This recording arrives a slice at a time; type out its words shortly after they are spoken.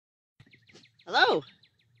Hello.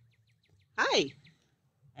 Hi.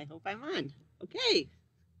 I hope I'm on. Okay.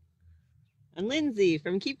 I'm Lindsay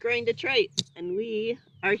from Keep Growing Detroit, and we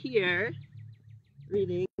are here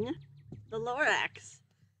reading the Lorax.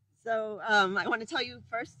 So I want to tell you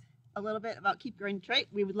first a little bit about Keep Growing Detroit.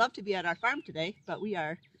 We would love to be at our farm today, but we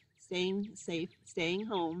are staying safe, staying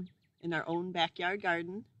home in our own backyard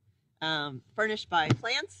garden, furnished by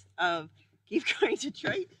plants of Keep Growing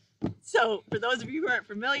Detroit. So for those of you who aren't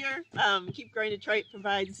familiar, Keep Growing Detroit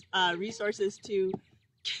provides resources to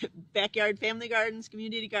backyard family gardens,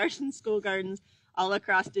 community gardens, school gardens all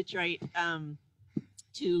across Detroit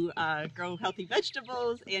to grow healthy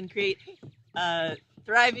vegetables and create a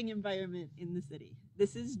thriving environment in the city.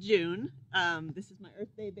 This is June. This is my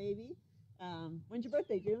Earthday baby. When's your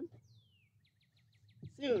birthday, June?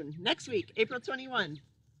 Soon. Next week, April 21.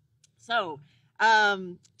 So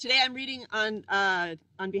today I'm reading on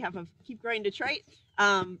behalf of Keep Growing Detroit.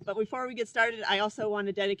 But before we get started, I also want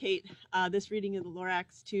to dedicate this reading of the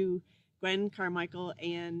Lorax to Gwen Carmichael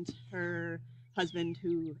and her husband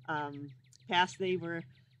who passed. They were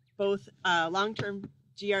both long-term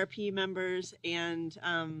GRP members, and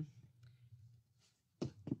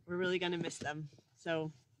we're really going to miss them.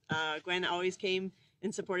 So Gwen always came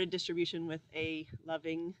and supported distribution with a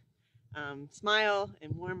loving smile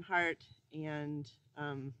and warm heart, and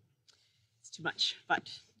it's too much, but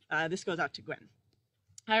this goes out to Gwen.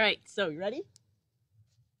 All right, so you ready?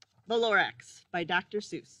 The Lorax by Dr.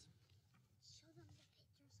 Seuss.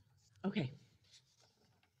 Okay.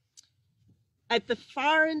 At the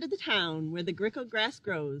far end of the town where the grickle grass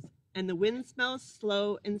grows, and the wind smells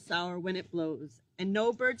slow and sour when it blows, and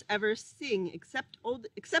no birds ever sing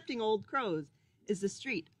excepting old crows, is the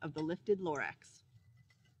street of the lifted Lorax.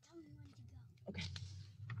 Okay.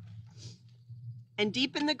 And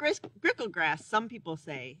deep in the grickle grass, some people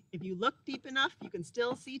say, if you look deep enough, you can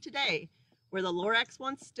still see today where the Lorax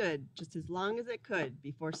once stood just as long as it could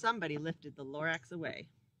before somebody lifted the Lorax away.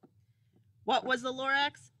 What was the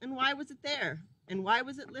Lorax, and why was it there? And why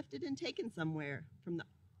was it lifted and taken somewhere from the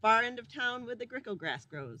far end of town where the grickle grass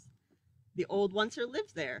grows? The old oncer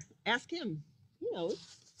lives there. Ask him. He knows.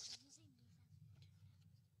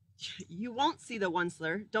 You won't see the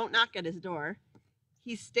onceler. Don't knock at his door.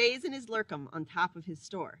 He stays in his lurkum on top of his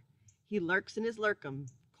store. He lurks in his lurkum,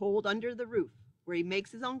 cold under the roof, where he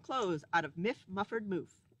makes his own clothes out of muffered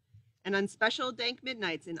moof. And on special dank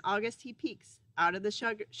midnights in August he peeks out of the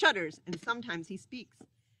shutters, and sometimes he speaks,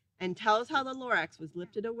 and tells how the Lorax was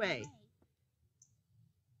lifted away.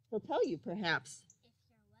 He'll tell you, perhaps.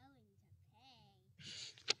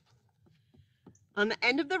 On the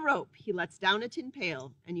end of the rope, he lets down a tin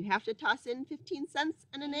pail, and you have to toss in 15 cents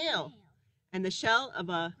and a nail. And the shell of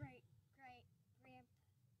a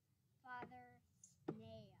great-great-grandfather's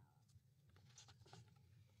nail.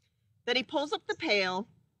 Then he pulls up the pail,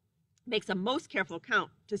 makes a most careful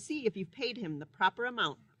count to see if you've paid him the proper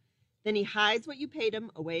amount. Then he hides what you paid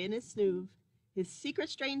him away in his snoove, his secret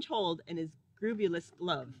strange hold, and his groovulous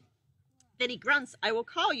glove. Then he grunts, I will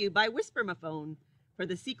call you by whisper-ma-phone, for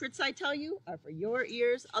the secrets I tell you are for your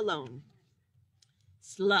ears alone.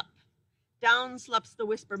 Slup. Down slups the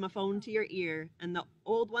whisper-ma-phone to your ear, and the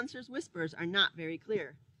old oncer's whispers are not very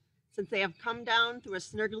clear, since they have come down through a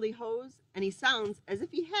snurgly hose, and he sounds as if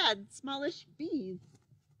he had smallish bees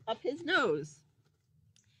up his nose.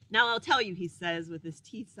 Now I'll tell you, he says, with his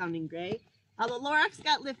teeth sounding gray, how the Lorax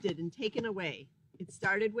got lifted and taken away. It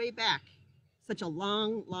started way back, such a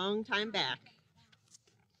long, long time back.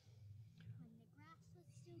 When the grass was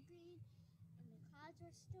still green, and the clouds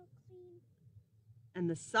were still clean, and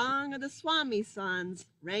the song of the Swami sons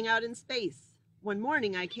rang out in space. One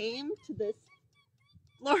morning I came to this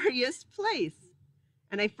glorious place,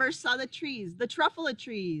 and I first saw the trees, the truffula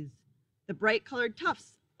trees, the bright-colored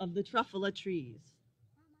tufts of the truffula trees.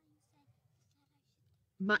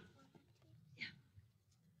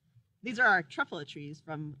 These are our truffula trees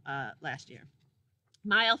from last year.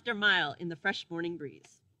 Mile after mile in the fresh morning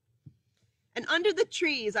breeze. And under the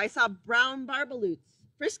trees I saw brown barbaloots,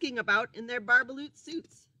 frisking about in their barbaloot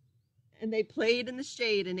suits, and they played in the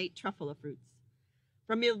shade and ate truffula fruits.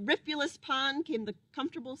 From a rifulous pond came the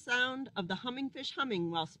comfortable sound of the humming fish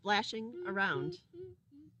humming while splashing around.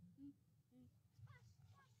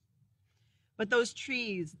 But those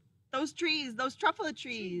trees, those truffula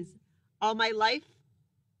trees, all my life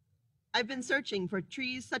I've been searching for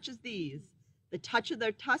trees such as these. The touch of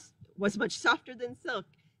their tusks was much softer than silk,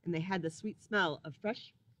 and they had the sweet smell of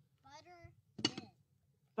fresh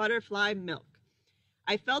butterfly milk.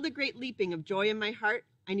 I felt a great leaping of joy in my heart.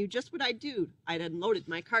 I knew just what I'd do. I'd unloaded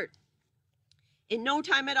my cart. In no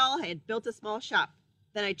time at all, I had built a small shop.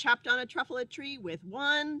 Then I chopped down a truffula tree with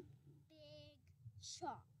one big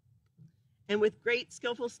Chop. And with great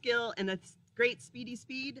skillful skill and a great speedy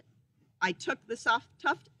speed, I took the soft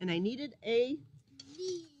tuft and I needed a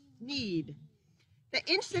need. The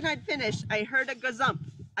instant I'd finished, I heard a gazump.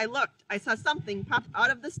 I looked. I saw something pop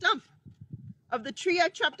out of the stump of the tree I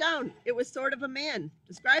chopped down. It was sort of a man.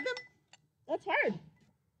 Describe him? That's hard.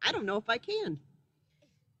 I don't know if I can.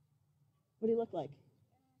 What did he look like?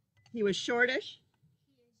 He was shortish.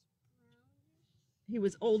 He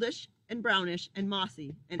was oldish and brownish and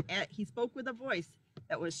mossy, and he spoke with a voice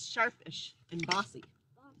that was sharpish and bossy.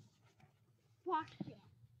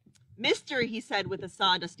 Mister, he said with a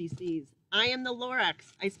sawdusty sneeze, I am the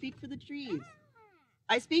Lorax. I speak for the trees.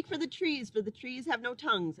 I speak for the trees have no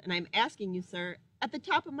tongues, and I'm asking you, sir, at the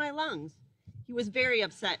top of my lungs. He was very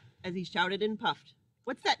upset as he shouted and puffed.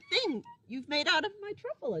 What's that thing you've made out of my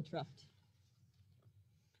truffle a truft?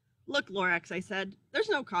 Look, Lorax, I said, there's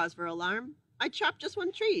no cause for alarm. I chopped just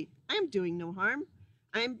one tree. I am doing no harm.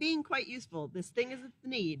 I am being quite useful. This thing is a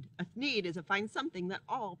need. A need is a fine something that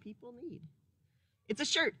all people need. It's a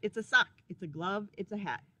shirt, it's a sock, it's a glove, it's a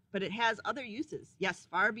hat. But it has other uses. Yes,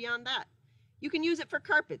 far beyond that. You can use it for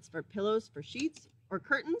carpets, for pillows, for sheets, or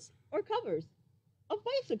curtains, or covers of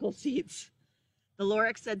bicycle seats. The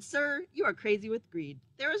Lorax said, Sir, you are crazy with greed.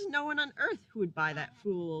 There is no one on earth who would buy that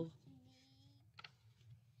fool.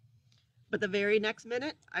 But the very next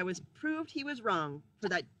minute, I was proved he was wrong, for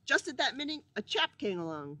that just at that minute, a chap came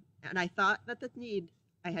along, and I thought that the need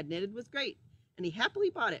I had knitted was great, and he happily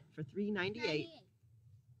bought it for $3.98.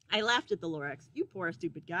 I laughed at the Lorax. You poor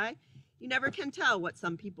stupid guy. You never can tell what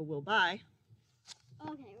some people will buy.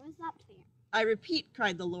 Okay, what's up here? I repeat,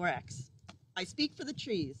 cried the Lorax. I speak for the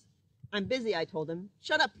trees. I'm busy, I told him.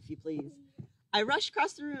 Shut up, if you please. I rushed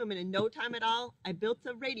across the room, and in no time at all, I built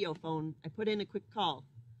a radio phone. I put in a quick call.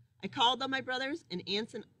 I called on my brothers and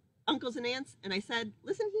aunts and uncles and aunts, and I said,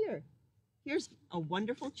 listen here. Here's a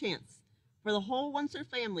wonderful chance for the whole Oncer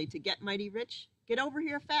family to get mighty rich. Get over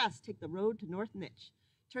here fast. Take the road to North Nitch.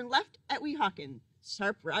 Turn left at Weehawken.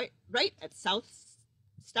 Sharp right at South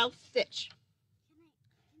Stitch.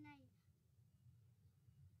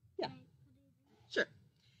 Yeah, sure.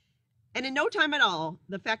 And in no time at all,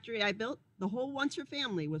 the factory I built, the whole Oncer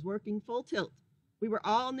family was working full tilt. We were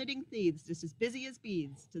all knitting threads just as busy as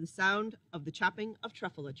beads to the sound of the chopping of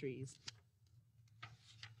truffle trees.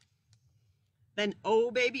 Then,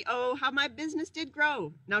 oh baby, oh, how my business did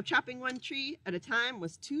grow. Now chopping one tree at a time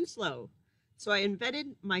was too slow. So I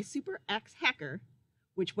invented my super axe hacker,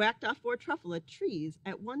 which whacked off 4 truffle trees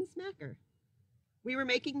at one smacker. We were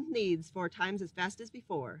making threads 4 times as fast as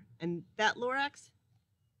before, and that Lorax,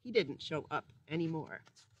 he didn't show up anymore.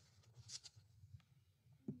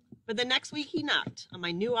 But the next week he knocked on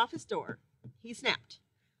my new office door. He snapped,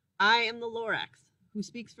 I am the Lorax, who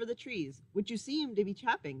speaks for the trees, which you seem to be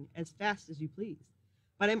chopping as fast as you please.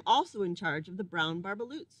 But I'm also in charge of the brown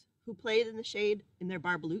barbaloots, who played in the shade in their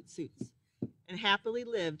barbaloot suits, and happily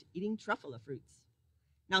lived eating truffle fruits.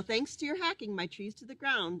 Now thanks to your hacking my trees to the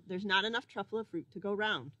ground, there's not enough truffle fruit to go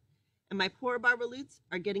round. And my poor barbaloots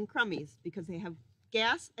are getting crummies because they have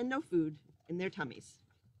gas and no food in their tummies.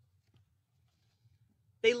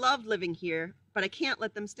 They loved living here, but I can't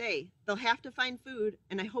let them stay. They'll have to find food,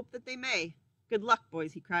 and I hope that they may. Good luck,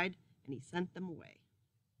 boys, he cried, and he sent them away.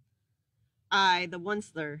 I, the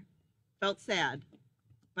Onceler, felt sad,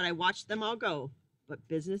 but I watched them all go. But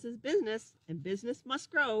business is business, and business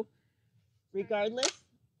must grow, regardless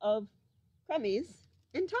of crummies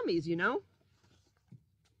and tummies, you know.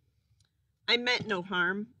 I meant no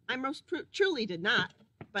harm. I most truly did not,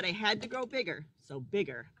 but I had to grow bigger, so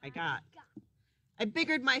bigger I got. I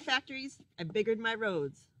biggered my factories, I biggered my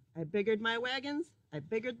roads, I biggered my wagons, I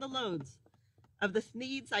biggered the loads. Of the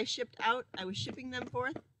threads I shipped out, I was shipping them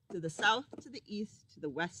forth to the south, to the east, to the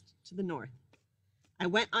west, to the north. I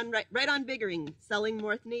went on right on biggering, selling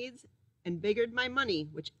more threads, and biggered my money,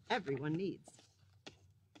 which everyone needs.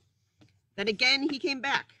 Then again he came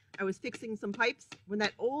back. I was fixing some pipes when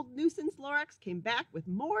that old nuisance Lorax came back with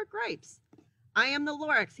more gripes. I am the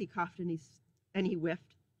Lorax, he coughed and he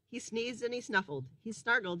whiffed. He sneezed and he snuffled. He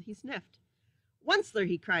snargled, he sniffed. Onceler,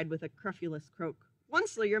 he cried with a crufulous croak.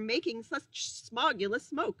 Onceler, you're making such smogulous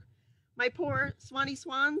smoke. My poor swanny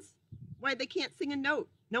swans, why, they can't sing a note.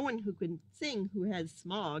 No one who can sing who has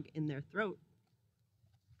smog in their throat.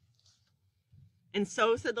 And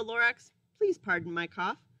so, said the Lorax, please pardon my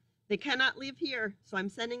cough. They cannot live here, so I'm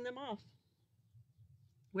sending them off.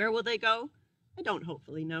 Where will they go? I don't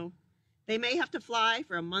hopefully know. They may have to fly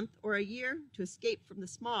for a month or a year to escape from the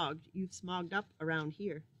smog you've smogged up around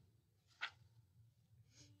here.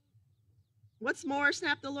 What's more,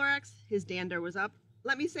 snapped the Lorax, his dander was up,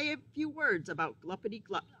 let me say a few words about Gluppity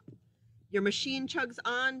Glup. Your machine chugs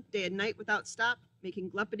on day and night without stop,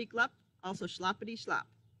 making gluppity glup, also schloppity schlop.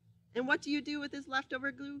 And what do you do with this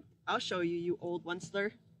leftover glue? I'll show you, you old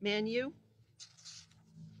onceler man, you.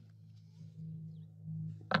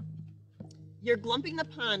 You're glumping the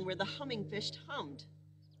pond where the humming fish hummed.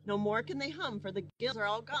 No more can they hum, for the gills are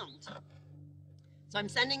all gummed. So I'm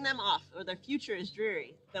sending them off, or their future is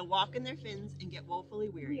dreary. They'll walk in their fins and get woefully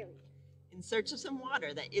weary, in search of some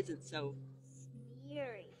water that isn't so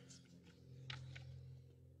Weary.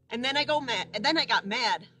 And then I got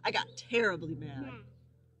mad. I got terribly mad.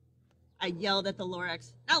 I yelled at the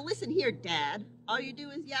Lorax, "Now listen here, Dad. All you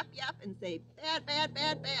do is yap yap and say, bad, bad,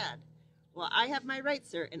 bad, bad. Well, I have my rights,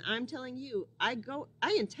 sir, and I'm telling you, I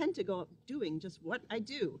intend to go doing just what I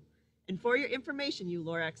do. And for your information, you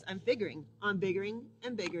Lorax, I'm biggering and biggering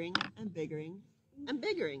and biggering and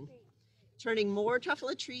biggering, turning more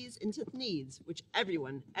truffula trees into needs, which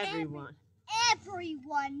everyone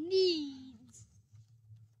needs.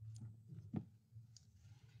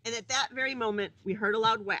 And at that very moment, we heard a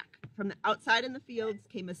loud whack. From the outside in the fields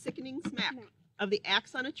came a sickening smack of the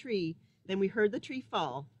axe on a tree. Then we heard the tree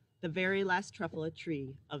fall, the very last truffula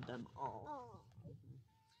tree of them all.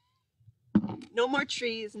 No more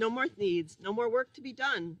trees, no more needs, no more work to be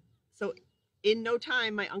done. So in no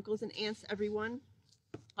time, my uncles and aunts, everyone,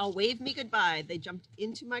 all waved me goodbye. They jumped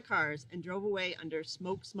into my cars and drove away under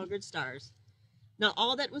smoke-smuggered stars. Now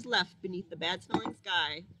all that was left beneath the bad-smelling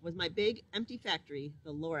sky was my big, empty factory,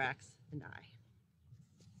 the Lorax and I.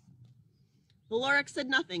 The Lorax said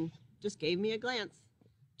nothing, just gave me a glance,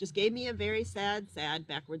 just gave me a very sad, sad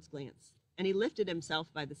backwards glance, and he lifted himself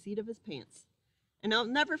by the seat of his pants. And I'll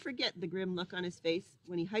never forget the grim look on his face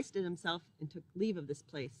when he hoisted himself and took leave of this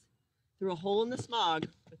place, through a hole in the smog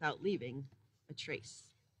without leaving a trace.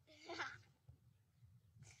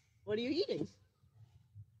 What are you eating?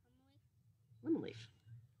 Lemon leaf.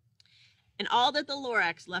 And all that the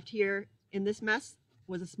Lorax left here in this mess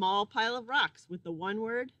was a small pile of rocks with the one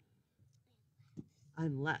word,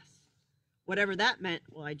 unless. Whatever that meant,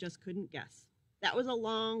 well, I just couldn't guess. That was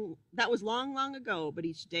long, long ago, but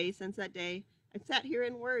each day since that day, I've sat here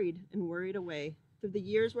and worried away. Through the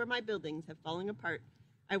years where my buildings have fallen apart,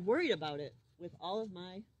 I've worried about it with all of my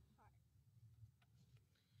heart.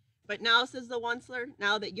 But now, says the onceler,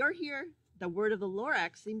 now that you're here, the word of the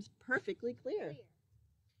Lorax seems perfectly clear.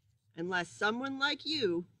 Unless someone like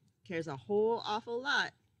you cares a whole awful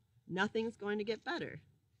lot, nothing's going to get better.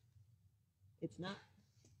 It's not.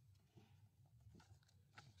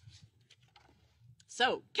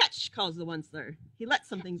 So, catch, calls the onceler. He lets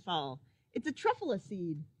something fall. It's a truffula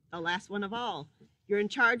seed, the last one of all. You're in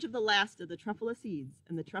charge of the last of the truffula seeds,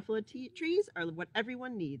 and the truffula trees are what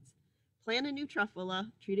everyone needs. Plant a new truffula,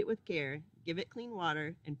 treat it with care, give it clean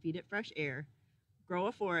water, and feed it fresh air. Grow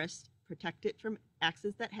a forest, protect it from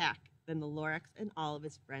axes that hack, then the Lorax and all of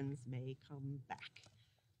his friends may come back.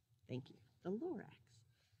 Thank you, the Lorax.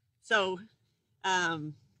 So,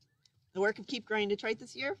 the work of Keep Growing Detroit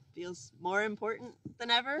this year feels more important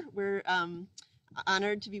than ever. We're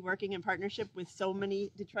honored to be working in partnership with so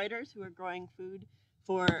many Detroiters who are growing food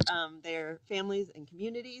for their families and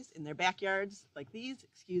communities in their backyards like these.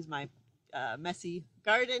 Excuse my messy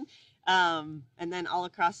garden, and then all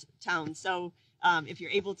across town. So if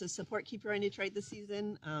you're able to support Keep Growing Detroit this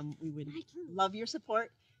season, we would love your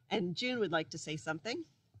support. And June would like to say something,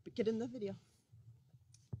 but get in the video.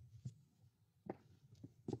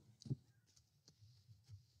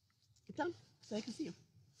 Get down so I can see you.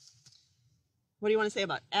 What do you want to say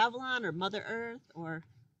about Avalon or Mother Earth or?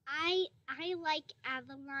 I like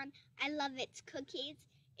Avalon. I love its cookies,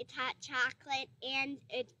 its hot chocolate, and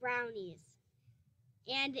its brownies,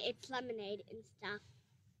 and its lemonade and stuff.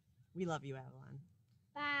 We love you, Avalon.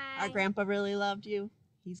 Bye. Our grandpa really loved you.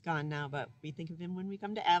 He's gone now, but we think of him when we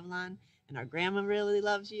come to Avalon. And our grandma really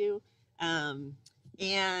loves you. And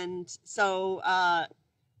so,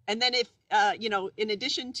 and then if, you know, in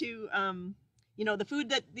addition to, you know, the food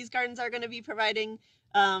that these gardens are going to be providing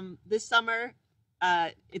this summer,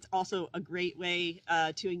 it's also a great way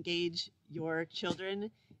to engage your children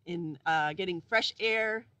in getting fresh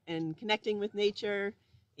air and connecting with nature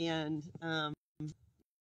and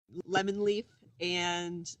lemon leaf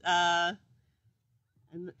and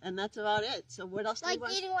that's about it. So what else? Like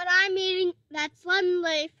eating what I'm eating. That's lemon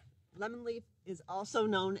leaf. Lemon leaf is also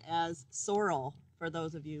known as sorrel for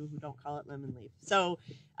those of you who don't call it lemon leaf. So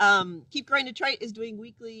Keep Growing Detroit is doing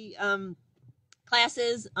weekly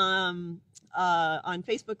classes on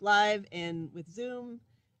Facebook Live and with Zoom.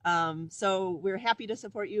 So we're happy to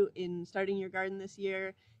support you in starting your garden this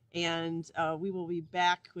year. And we will be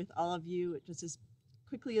back with all of you just as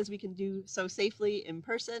quickly as we can do so safely in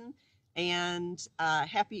person. And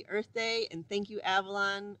happy Earth Day, and thank you,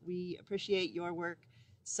 Avalon. We appreciate your work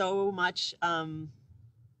so much.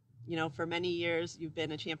 You know, for many years, you've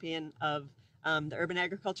been a champion of the urban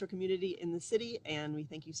agriculture community in the city, and we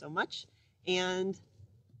thank you so much. And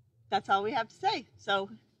that's all we have to say. So,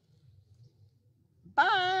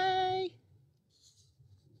 bye.